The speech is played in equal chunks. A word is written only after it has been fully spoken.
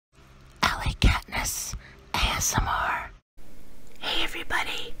ASMR. Hey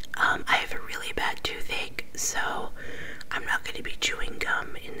everybody, I have a really bad toothache, so I'm not going to be chewing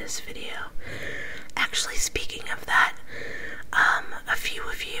gum in this video. Actually, speaking of that, a few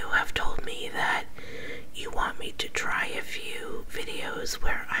of you have told me that you want me to try a few videos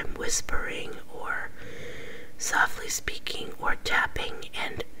where I'm whispering or softly speaking or tapping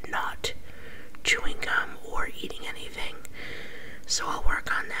and not chewing gum or eating anything. So I'll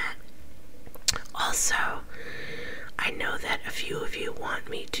work on that. Also, I know that a few of you want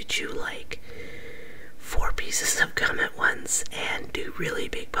me to chew like 4 pieces of gum at once and do really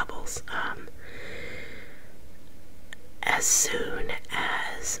big bubbles. As soon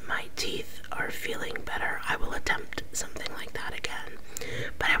as my teeth are feeling better, I will attempt something like that again.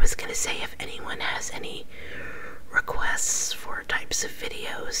 But I was gonna say, if anyone has any requests for types of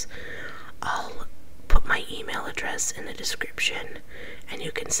videos, I'll put my email address in the description and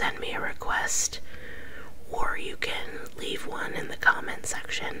you can send me a request, or you can leave one in the comment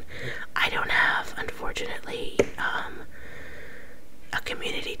section. I don't have, unfortunately, a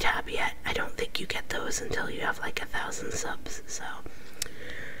community tab yet. I don't think you get those until you have like 1,000 subs, so.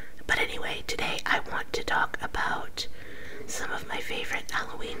 But anyway, today I want to talk about some of my favorite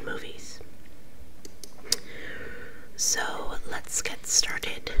Halloween movies. So let's get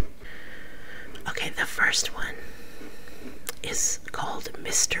started. Okay, the first one is called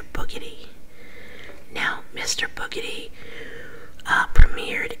Mr. Boogedy. Now, Mr. Boogedy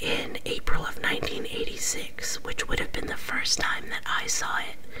premiered in April of 1986, which would have been the first time that I saw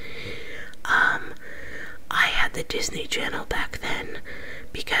it. I had the Disney Channel back then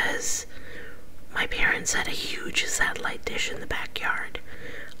because my parents had a huge satellite dish in the backyard.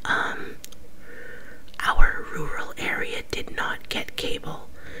 Our rural area did not get cable,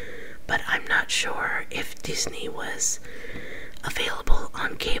 but I'm not sure if Disney was available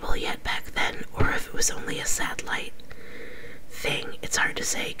on cable yet back then, or if it was only a satellite thing. It's hard to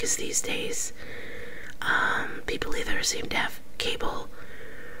say, because these days people either seem to have cable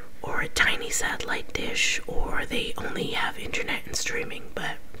or a tiny satellite dish, or they only have internet and streaming.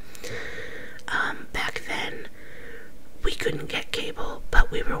 But back then we couldn't get cable,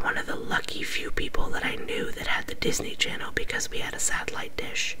 but we were one of the lucky few people that I knew that had the Disney Channel because we had a satellite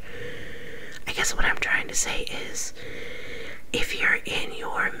dish. I guess what I'm trying to say is, if you're in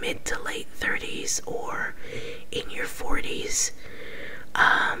your mid to late 30s or in your 40s,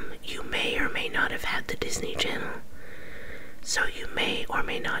 you may or may not have had the Disney Channel, so you may or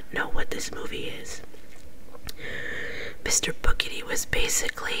may not know what this movie is. Mr. Boogedy was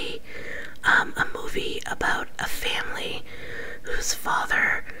basically a movie about a family whose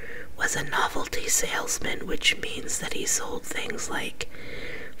father was a novelty salesman, which means that he sold things like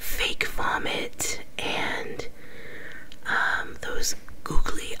fake vomit and those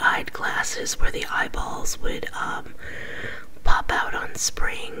googly-eyed glasses where the eyeballs would pop out on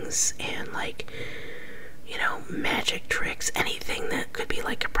springs, and like, you know, magic tricks, anything that could be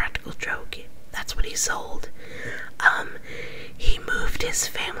like a practical joke. That's what he sold. He moved his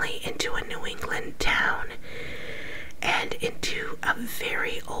family into a New England town and into a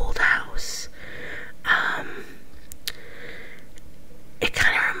very old house. It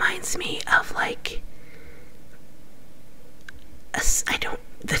kind of reminds me of like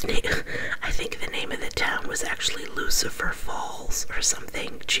I think the name of the town was actually Lucifer Falls or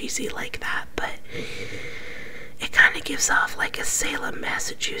something cheesy like that, but it kind of gives off like a Salem,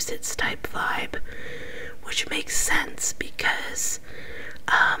 Massachusetts type vibe, which makes sense because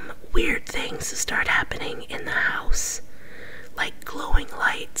weird things start happening in the house, like glowing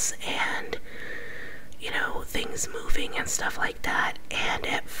lights and, you know, things moving and stuff like that. And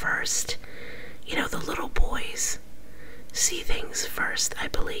at first, you know, the little boys see things first, I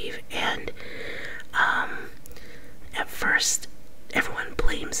believe, and at first everyone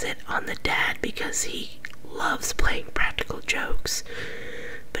blames it on the dad because he loves playing practical jokes,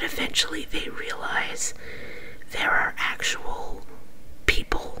 but eventually they realize there are actual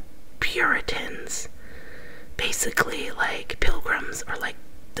people, Puritans, basically like pilgrims, or like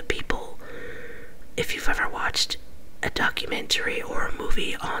the people, if you've ever watched a documentary or a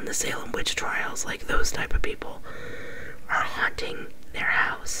movie on the Salem witch trials, like those type of people are haunting their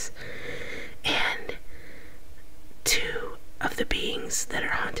house. And 2 of the beings that are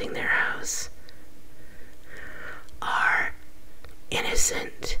haunting their house are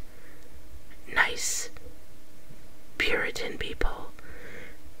innocent, nice, Puritan people.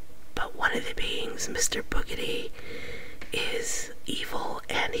 But one of the beings, Mr. Boogedy, is evil,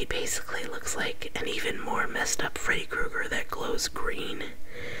 and he basically looks like an even more messed up Freddy Krueger that glows green.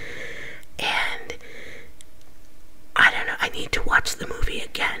 And I don't know, I need to watch the movie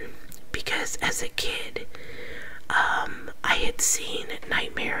again, because as a kid I had seen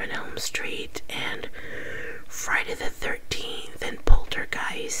Nightmare on Elm Street and Friday the 13th and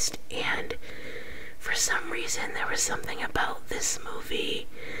Poltergeist, and for some reason there was something about this movie,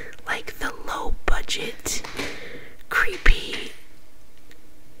 like the low budget, creepy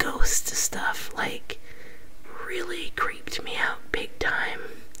ghost stuff, like really creeped me out big time,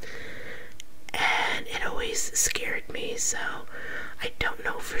 and it always scared me, so I don't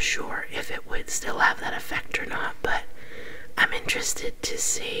know for sure if it would still have that effect or not, but I'm interested to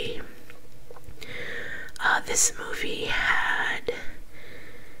see. This movie had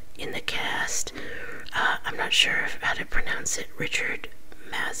in the cast, I'm not sure how to pronounce it, Richard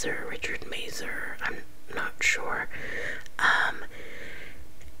Mazer, I'm not sure.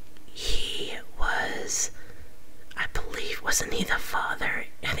 He was, I believe, wasn't he the father?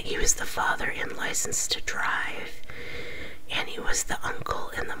 I think he was the father in License to Drive, and he was the uncle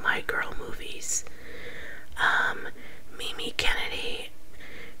in the My Girl movies. Mimi Kennedy,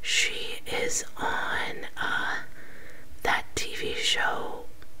 she is on that TV show,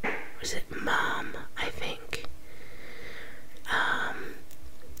 was it Mom, I think.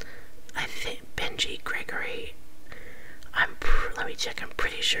 I think Benji Gregory, let me check, I'm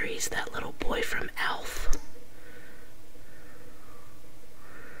pretty sure he's that little boy from Alf.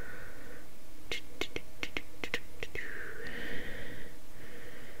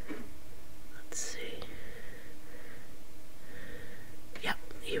 Let's see. Yep,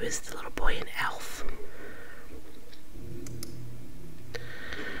 he was the little boy in Alf.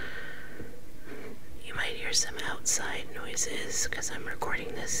 You might hear some outside noises because I'm recording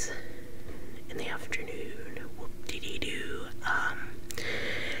this in the afternoon. Whoop-dee-dee-doo.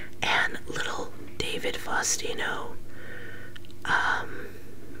 And little David Faustino,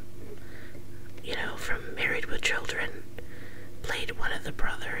 you know, from Married with Children, played one of the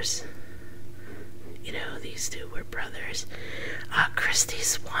brothers. You know, these two were brothers. Christy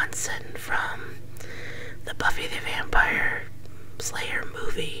Swanson from the Buffy the Vampire Slayer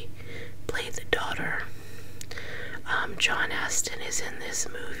movie played the daughter. John Astin is in this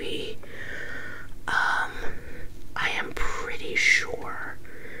movie. I am pretty sure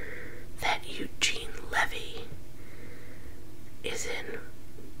that Eugene Levy is in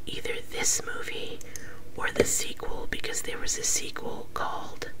either this movie or the sequel, because there was a sequel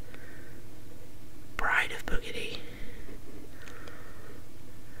called Bride of Boogedy.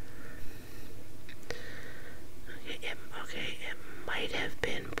 Okay, it might have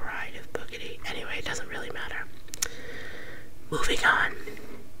been Bride of Boogedy. Anyway, it doesn't really matter. Moving on.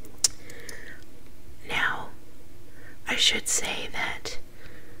 Now, I should say that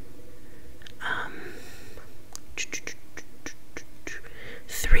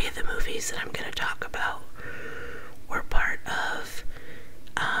three of the movies that I'm going to talk about were part of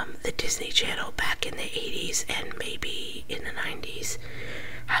the Disney Channel back in the 80s and maybe in the 90s,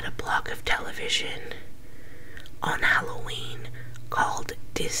 had a block of television on Halloween called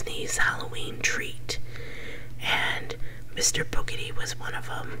Disney's Halloween Treat, and Mr. Boogedy was one of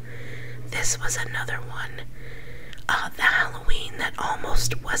them. This was another one, the Halloween that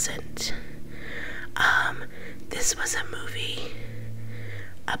almost wasn't. This was a movie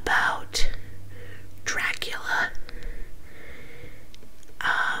about Dracula,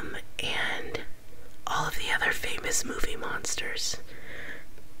 and all of the other famous movie monsters.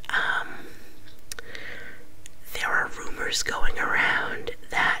 There are rumors going around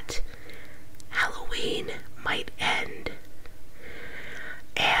that Halloween might end,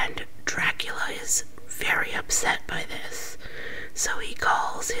 and Dracula is very upset by this, so he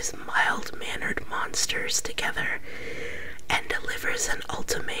calls his mild-mannered monsters together and delivers an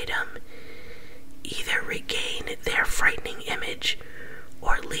ultimatum: either regain their frightening image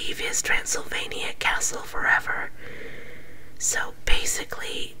or leave his Transylvania castle forever. So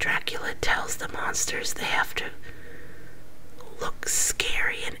basically, Dracula tells the monsters they have to look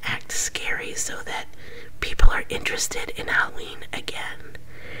scary and act scary so that people are interested in Halloween again.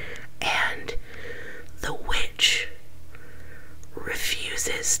 And the witch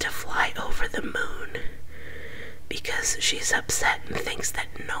refuses to fly over the moon because she's upset and thinks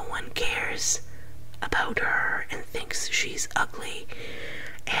that no one cares about her and thinks she's ugly,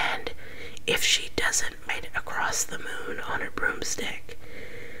 and if she doesn't ride across the moon on a broomstick,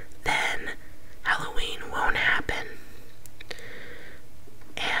 then Halloween won't happen.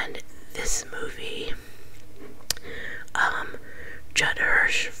 And this movie, Judd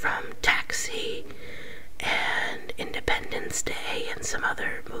Hirsch from Taxi and Independence Day and some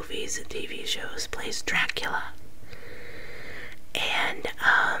other movies and TV shows plays Dracula. And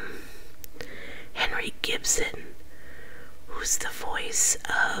Henry Gibson, who's the voice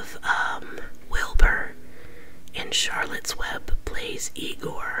of Wilbur in in Charlotte's Web plays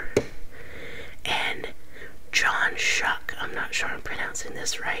Igor. And John Shuck, I'm not sure I'm pronouncing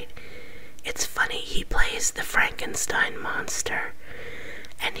this right. It's funny, he plays the Frankenstein monster.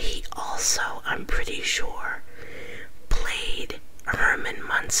 And he also, I'm pretty sure, played Herman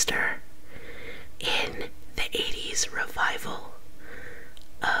Munster in the 80s revival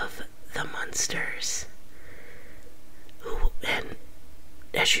of The Munsters. And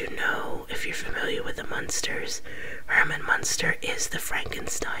as you know, if you're familiar with the Munsters, Herman Munster is the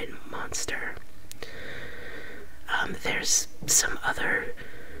Frankenstein monster. There's some other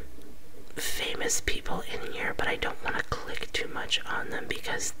famous people in here, but I don't want to click too much on them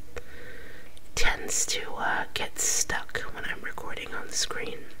because it tends to get stuck when I'm recording on the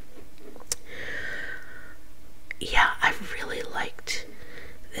screen. Yeah, I really liked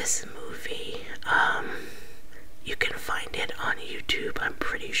this movie. You can find it on YouTube, I'm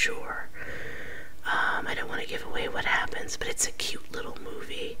pretty sure. I don't want to give away what happens, but it's a cute little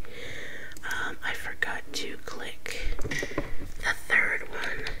movie. I forgot to click the third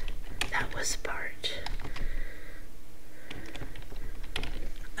one. That was part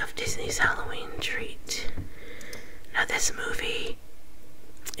of Disney's Halloween treat. Now this movie,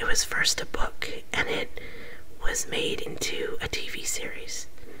 it was first a book, and it was made into a TV series.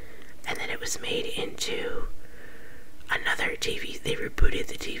 And then it was made into another TV, they rebooted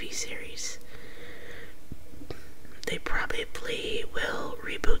the TV series. They probably will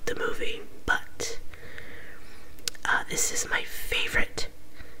reboot the movie, but this is my favorite,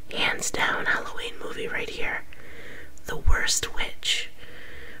 hands down, Halloween movie right here. The Worst Witch,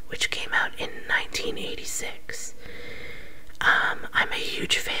 which came out in 1986. I'm a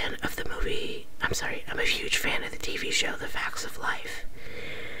huge fan of the movie, I'm a huge fan of the TV show, The Facts of Life.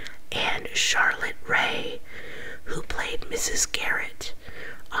 And Charlotte Rae, who played Mrs. Garrett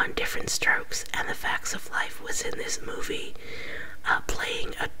on Different Strokes and The Facts of Life, was in this movie,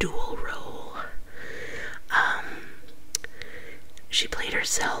 playing a dual role. She played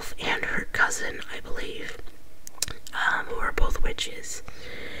herself and her cousin, I believe, who are both witches.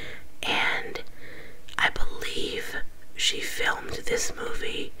 And I believe she filmed this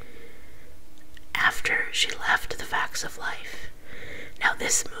movie after she left The Facts of Life. Now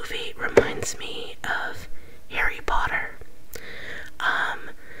this movie reminds me of Harry Potter.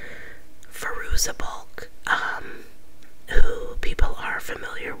 Veruza Balk, who people are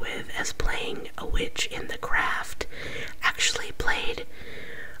familiar with as playing a witch in The Craft, actually played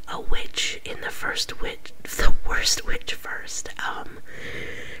a witch in The Worst Witch first.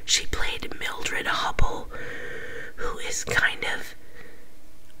 She played Mildred Hubble, who is kind of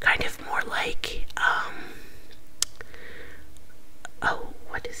more like, oh,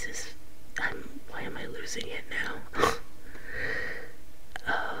 what is this? Why am I losing it now?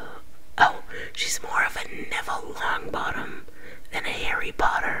 Oh, she's more of a Neville Longbottom than a Harry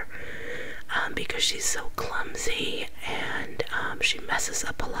Potter, because she's so clumsy and she messes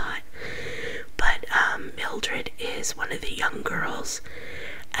up a lot. But Mildred is one of the young girls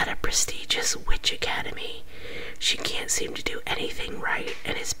at a prestigious witch academy. She can't seem to do anything right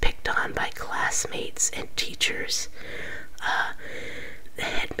and is picked on by classmates and teachers. The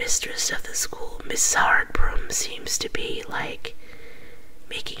headmistress of the school, Miss Hardbroom, seems to be like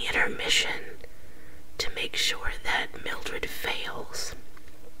making it her mission to make sure that Mildred fails.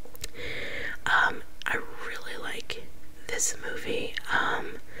 I really like this movie.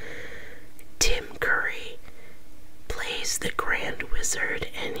 Tim Curry plays the Grand Wizard,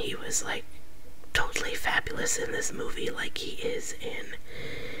 and he was like totally fabulous in this movie, like he is in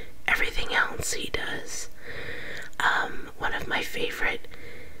everything else he does. One of my favorite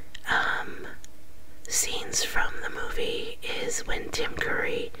scenes from the movie is when Tim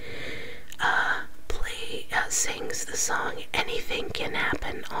Curry sings the song "Anything Can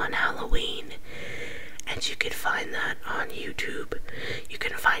Happen" on Halloween, and you can find that on YouTube. You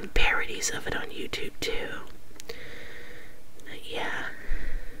can find parodies of it on YouTube too. Yeah.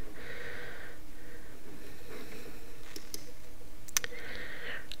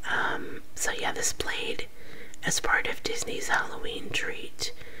 So yeah, this played as part of Disney's Halloween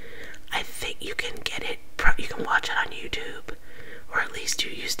treat. I think you can get it, you can watch it on YouTube, or at least you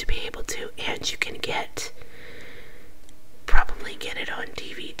used to be able to, and you can probably get it on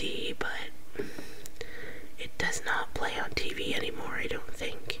DVD, but it does not play on TV anymore, I don't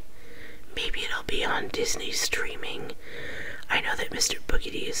think. Maybe it'll be on Disney streaming. I know that Mr.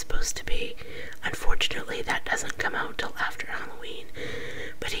 Boogedy is supposed to be. Unfortunately, that doesn't come out till after Halloween.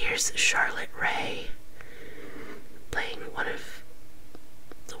 But here's Charlotte Rae playing one of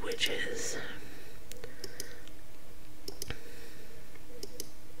the witches.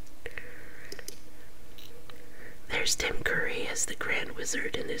 There's Tim Curry as the Grand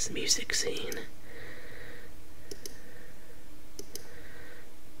Wizard in this music scene.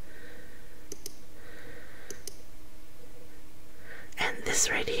 And this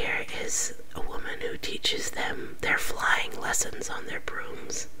right here is a woman who teaches them their flying lessons on their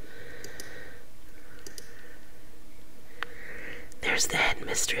brooms. There's the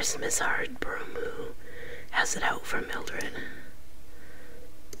headmistress, Miss Hardbroom, who has it out for Mildred.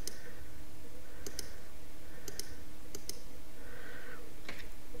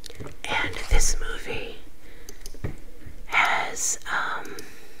 And this movie has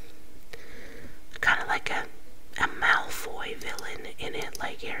kind of like a Malfoy villain in it,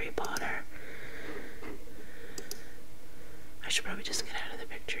 like Harry Potter. I should probably just get out of the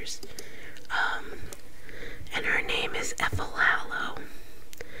pictures. And her name is Ethel Hallow.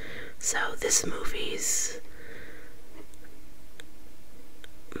 So this movie's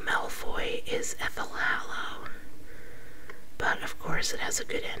Malfoy is Ethel Hallow. But of course it has a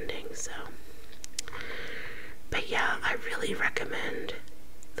good ending, so. But yeah, I really recommend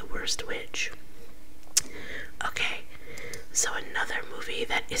The Worst Witch. Okay, so another movie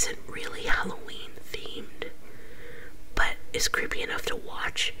that isn't really Halloween themed, but is creepy enough to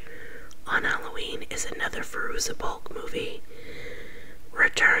watch on Halloween, is another Veruza Balk movie,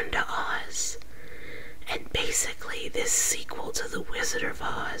 Return to Oz. And basically this sequel to The Wizard of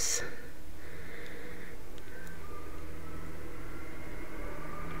Oz.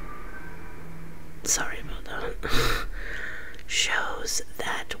 Sorry about that. Shows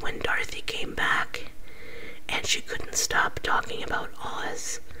that when Dorothy came back and she couldn't stop talking about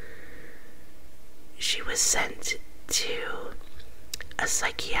Oz, she was sent to a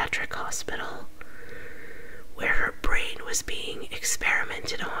psychiatric hospital where her brain was being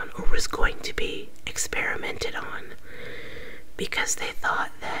experimented on, or was going to be experimented on, because they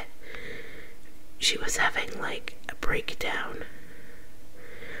thought that she was having like a breakdown.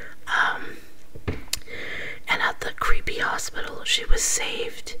 And at the creepy hospital, she was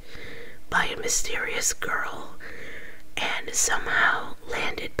saved by a mysterious girl and somehow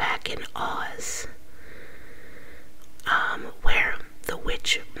landed back in Oz, where the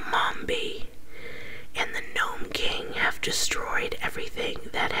witch Mombi and the Gnome King have destroyed everything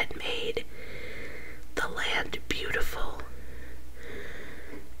that had made the land beautiful.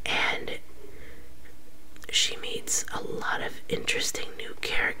 And she meets a lot of interesting new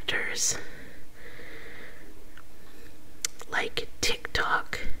characters, like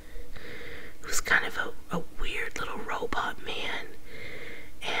TikTok, who's kind of a weird little robot man,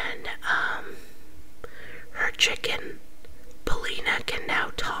 and her chicken Belina can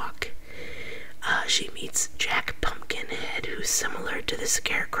now talk. She meets Jack Pumpkinhead, who's similar to the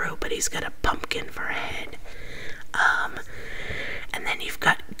Scarecrow, but he's got a pumpkin for a head. And then you've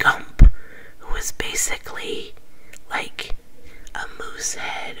got Gump, who is basically like a moose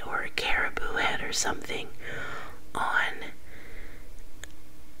head or a caribou head or something on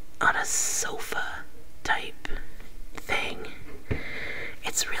a sofa type thing.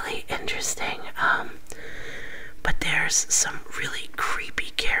 It's really interesting. But there's some really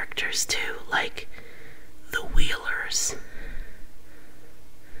creepy characters too, like the Wheelers.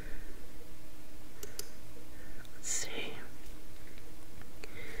 Let's see.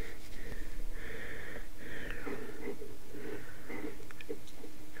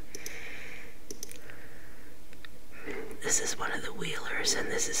 This is one of the Wheelers, and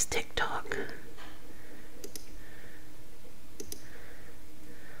this is TikTok.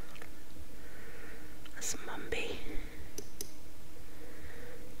 That's Mumby.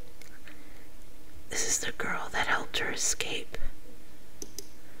 This is the girl that helped her escape.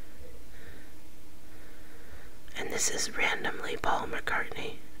 And this is randomly Paul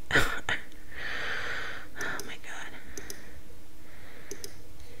McCartney. Oh my god.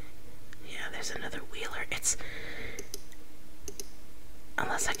 Yeah, there's another Wheeler. It's...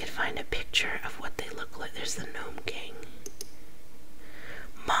 unless I could find a picture of what they look like. There's the Gnome King.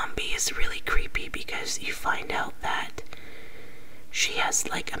 Mombi is really creepy because you find out that she has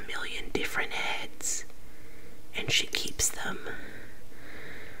like 1,000,000 different heads, and she keeps them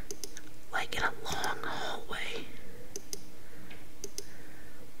like in a long hallway.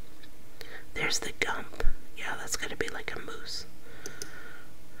 There's the Gump. Yeah, that's gonna be like a moose.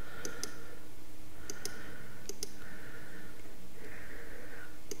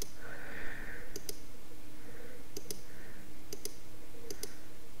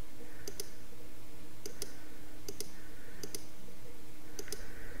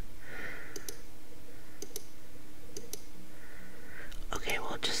 Okay,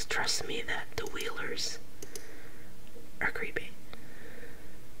 well, just trust me that the Wheelers are creepy.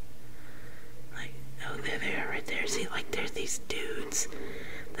 Like, oh, there they are right right there. See, like, there's these dudes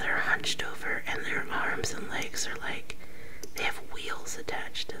that are hunched over, and their arms and legs are like, they have wheels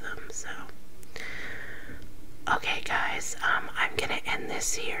attached to them, so. Okay, guys, I'm gonna end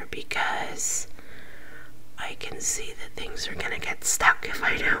this here because I can see that things are gonna get stuck if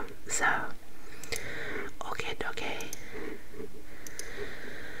I don't, so. Okay.